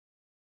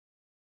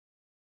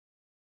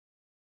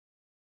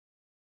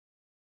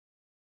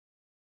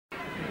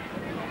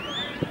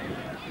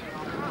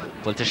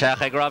Bwlte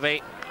Siach ag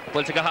Robbie.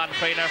 Bwlte Gahan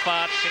Chwein ar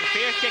fad. Sin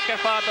fear kick ar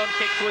fad on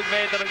kick Twig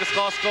Vader agus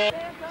Gosco.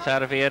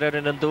 Sarah Vieira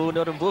in an dún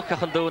o'r yn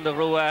bwcach yn dún y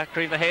rŵa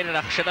Green the Hayden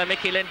ach sydd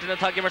Mickey Linden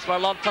yn tagimers mar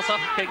lont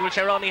tasach Cegwyl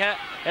Cheroni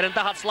he yn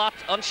dahat slot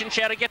on sin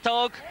Sherry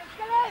Gittog.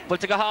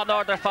 Bwlte Gahan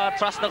order fad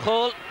tras na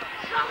chwl.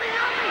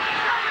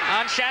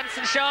 And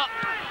Shanson shot.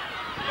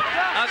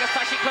 Agus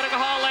Tashi Cwrag a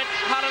Holland,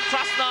 Haran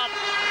Trasnon.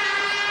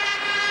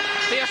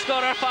 Fear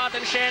scorer fad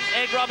yn Shin,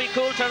 ag Robbie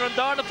Coulter and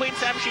Dorn the points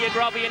Amshi ag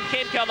Robbie and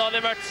Kane Kill on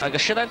Immert.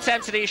 Agus Shin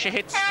intensity she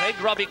hits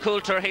ag Robbie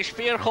Coulter, his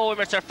fear ho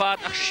Immert er fad,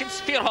 ach Shin's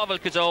fear hovel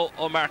kuzo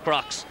o Mark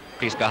Rocks.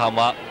 Please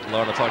Gahamwa,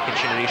 Lorna Torkin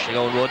Shinarish ag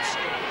Owen Woods.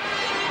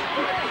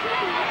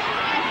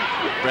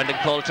 Brendan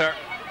Coulter,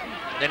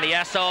 then the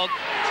Yasog,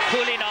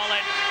 Cooley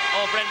Nolan,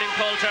 oh Brendan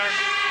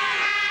Coulter.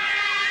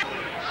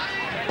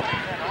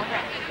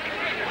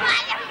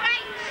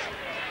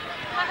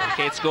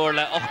 Kate score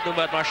le 8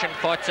 nummer mar sin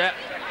fáte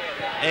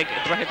ag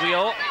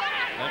Drahedrio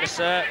agus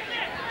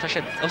tá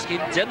sé oscí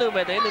denú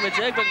med éú med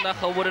déag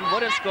nach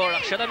bhfuin score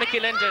ach sinna Mickey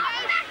Linden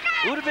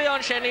úr bhí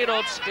an sin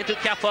íród getú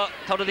ceappa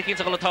táda cinn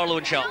go le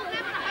tarlún seo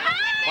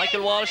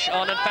Michael Walsh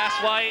on an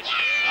fast wide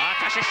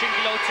tá sé sin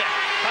golóte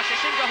tá sé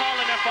sin go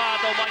hálan ar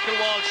fád ó Michael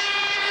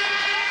Walsh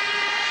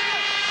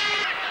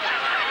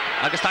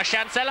agus tá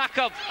seans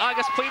Elacov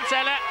agus points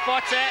eile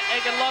fáte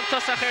ag an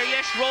longtasach ar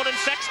yes Ronan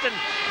Sexton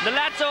na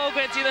lads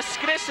óga dí na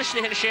scris is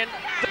hin sin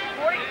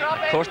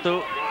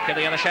Cortú cad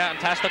a dhéana se an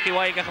tastoci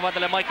waig a chamada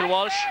le Michael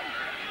Walsh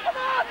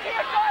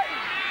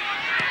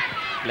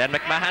Glenn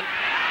McMahon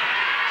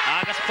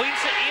agus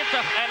points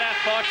íntach eile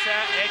fáte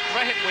ag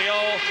Drahedrio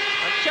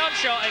an cean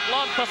seo ag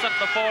longtasach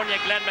na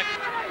fórne Glenn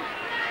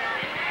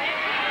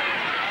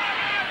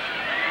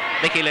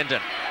Mickey Linden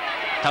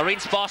Tá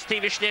rins boss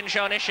TV Stin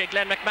Sean is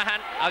Glenn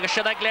McMahon agus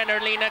siad ag Glenn ar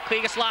lína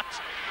chuige slot.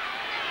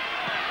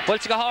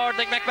 Bwlte go hard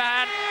ag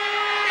McMahon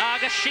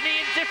agus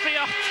sinníon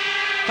difriocht.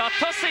 Tá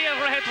tusaí a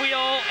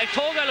Drahedrio ag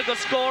tógáil go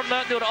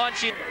scórna nuair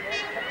ansí.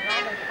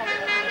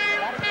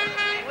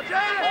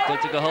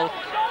 Bwlte go hol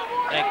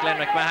ag Glenn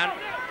McMahon.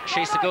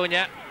 Síos a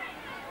gúine.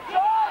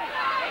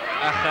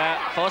 Ach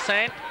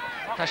fósain.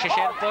 Tá sé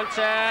sin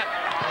bwlte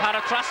har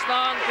a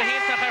trasnán go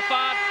híntach ar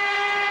fad.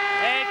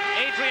 Ag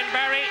Adrian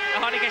Berry a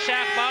hánig a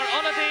seach mar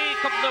onadí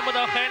cupnú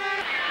modochin.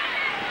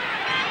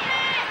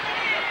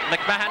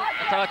 McMahon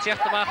atá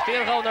tíocht amach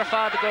fíorgán ar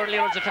fad a gur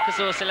líron sa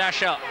ficasú sa leis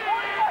seo.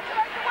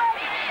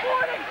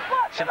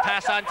 Sin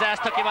pass an das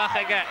tuci amach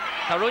aige.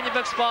 Tá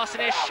rúnibug spás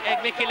in ish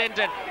ag Mickey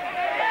Linden.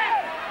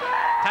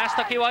 Pass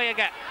tuci wai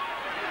aige.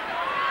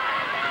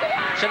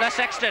 Sin a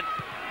Sexton.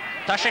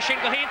 Tá sé sin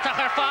go híntach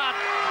ar fad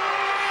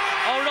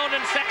ó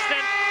Ronan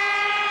Sexton.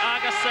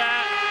 Agus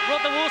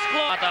rud a wús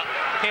glóda.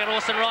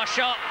 Kéros an rá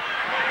seo.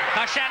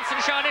 Tá seans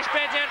an seo is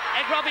beidir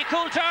ag Robbie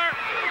Coulter.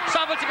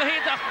 Sábailte go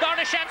híntach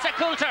darna seans a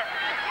Coulter.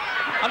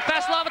 An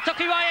fes lába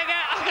tuci wai aige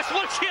agus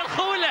bhfuil síl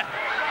chúla.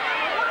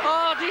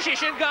 Dí sé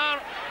sin gar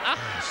ach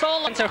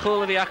sóla ar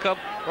chúla bhí Jacob.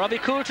 Robbie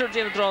Coulter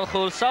díana drón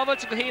chúl.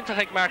 Sábailte go híntach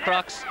ag Mark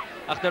Rocks.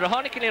 Ach nuair a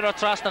tháinig in ar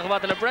tras nach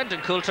bhfada le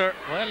Brendan Coulter.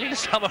 Well, lína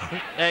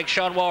samar ag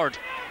Sean Ward.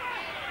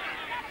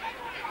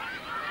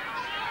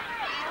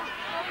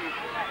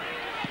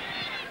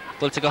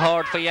 Bwlte go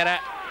hard fa dhéire.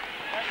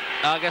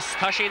 Agus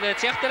tá sí na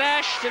tíochtta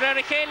leis de ar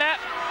a chéile.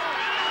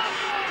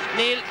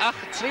 Níl ach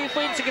 3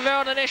 pointe go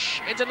bhearn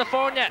inis in na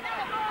fórne.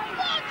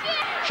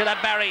 Siad a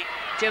Barry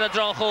díana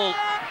drón chúl.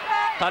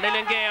 Tá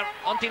Lillian Gare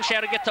antín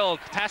séar a gitóg.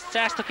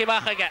 Testa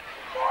cimach aige.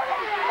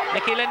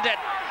 Mickey Linden.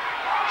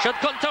 Siad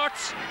contort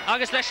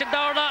agus leis an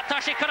dána tá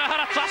sí chuna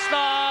har a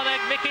trasná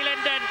ag Mickey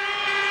Linden.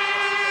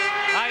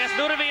 Agus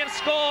nuair a bhí an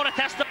scór a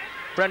testa.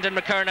 Brendan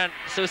McKernan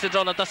sús a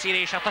drón a dosí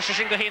ríis ach tá sé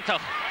sin go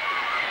híntach.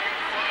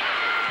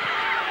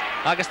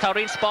 Agus tá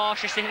rin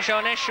spás is tin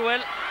seo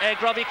neisiúil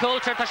ag Robbie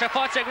Coulter tá sé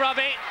fáte ag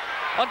Robbie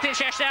antin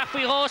sé steach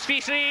faoi hós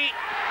fí trí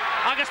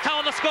agus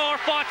tá na scór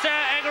fáte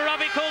ag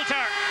Robbie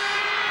Coulter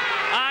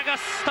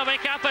agus tá mé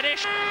ceappa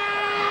is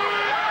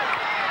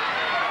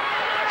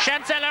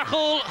Siansel ar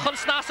chúl chun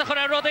snásach chun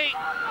ar rudaí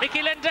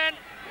Mickey Linden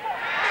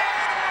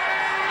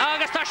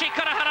agus tá sí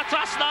chuna har a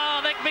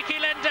trasná ag Mickey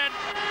Linden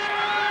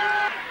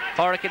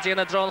Fáric a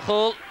díana drón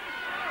chúl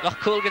nach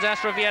cúl go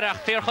desra bhíar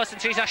ach fíor chus an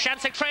trí a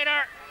Siansel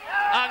trainer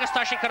agus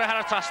tá sí chuna har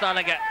a trasná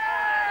aige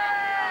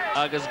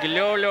agus go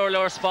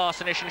leor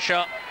spás in isin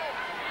seo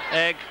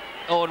ag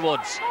Owen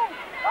Woods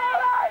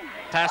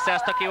Pass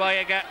tuci wai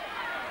aige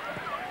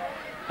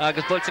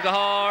agus bwlte go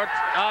hard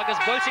agus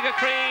bwlte go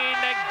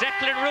crín ag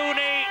Declan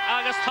Rooney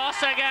agus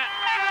tás aige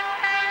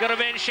gur a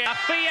bhíonn sé a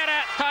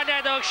fiara tá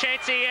neadóg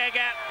sétí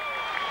aige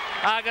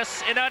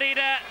agus in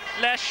áide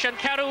leis an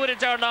cearúir a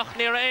dearnach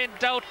ní aon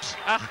doubt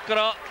ach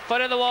gur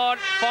fuir an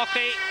bháin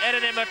fácaí ar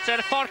an immert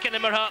ar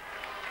fácin immertha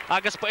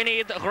agus ba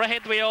iad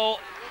Drahedrio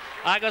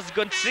agus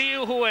gon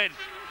tríú huain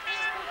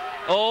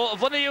ó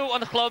bhunaíú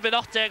an chlub in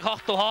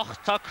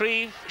 8-8 tá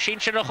críomh sin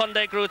sin a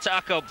chundé grúta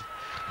Jacob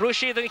Rú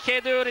siad an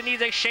chéadúr in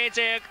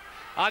 16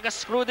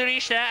 agus scrúdar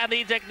iste an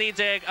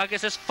 19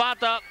 agus is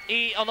fada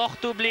í an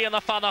 8 bliain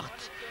a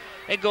fannacht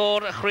I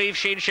gcór chríomh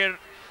sin sin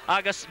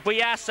agus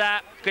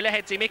buiasa go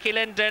lehéad i Mickey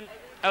Linden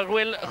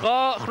bhfuil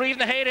gá chríomh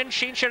na héireann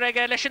sin se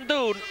aige leis an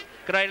dún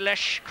go raibh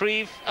leis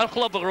chríomh an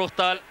chlub a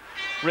grúchtáil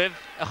ribh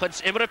a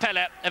chud imre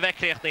pelle a bheith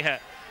críochnaithe.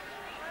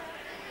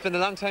 It's been a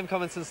long time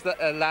coming since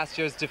last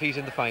year's defeat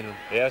in the final.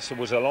 Yes, it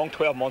was a long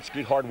 12 months,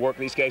 good hard work.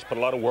 These guys put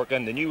a lot of work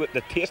in.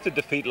 They tasted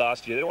defeat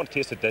last year. They don't want to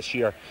taste it this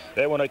year.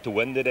 They went out to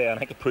win today, and I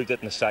think it proved it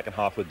in the second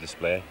half with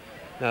display.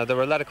 Now, there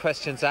were a lot of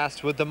questions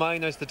asked. Would the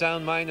minors, the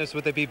Down minors,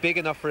 would they be big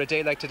enough for a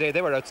day like today?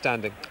 They were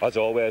outstanding. As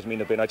always, I mean,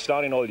 they've been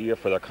outstanding all year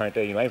for their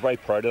county. You know, I'm very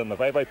proud of them. I'm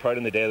very, very proud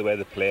of the day, the way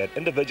they played.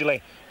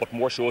 Individually, but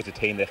more so as a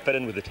team. They fit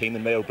in with the team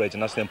in Mayobridge,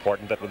 and that's the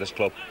important bit with this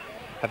club.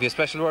 Have you a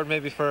special word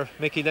maybe for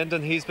Mickey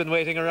Linden? He's been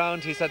waiting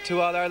around. He's had 2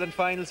 All-Ireland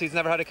finals. He's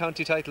never had a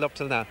county title up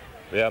till now.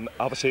 Yeah,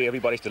 obviously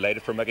everybody's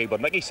delighted for Mickey, but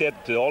Mickey said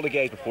to all the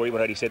guys before he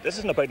went out, he said, this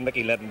isn't about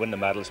Mickey Linden winning the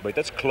medal, it's about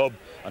this club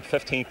and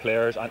 15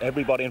 players and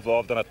everybody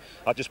involved in it.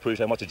 That just proves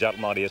how much a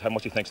gentleman he is, how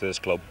much he thinks of this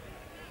club.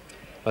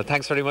 Well,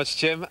 thanks very much,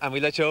 Jim, and we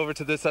let you over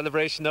to the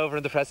celebration over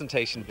in the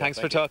presentation. Thanks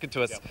for talking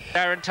to us.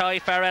 Darren Toy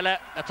Farrella,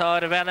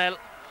 atá Venel.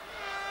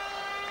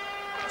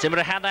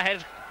 Timmer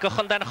Hanahead,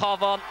 Guchan den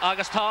Chavon,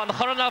 agus tá an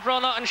Chorna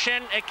Brona and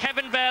Shin,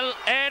 Kevin Bell,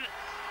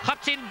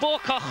 Captain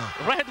Bokoch,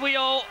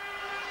 Redwio,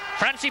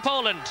 Francie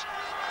Poland.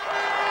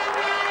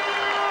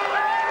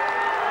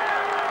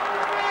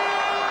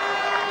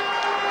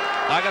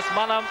 Agus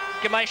manam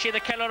Gemaishi the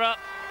Kellera,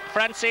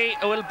 Francie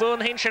will boon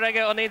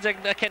Hinsherega on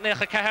Idzig the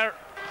Kitnecha Kahar.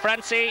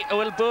 Francie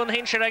will boon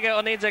Hinsherega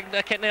on Idzig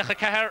the Kitnecha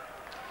Kahar.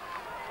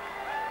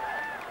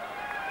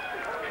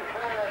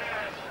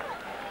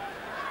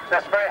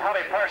 That's a very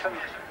happy person.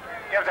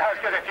 You have to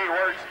ask a few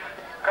words.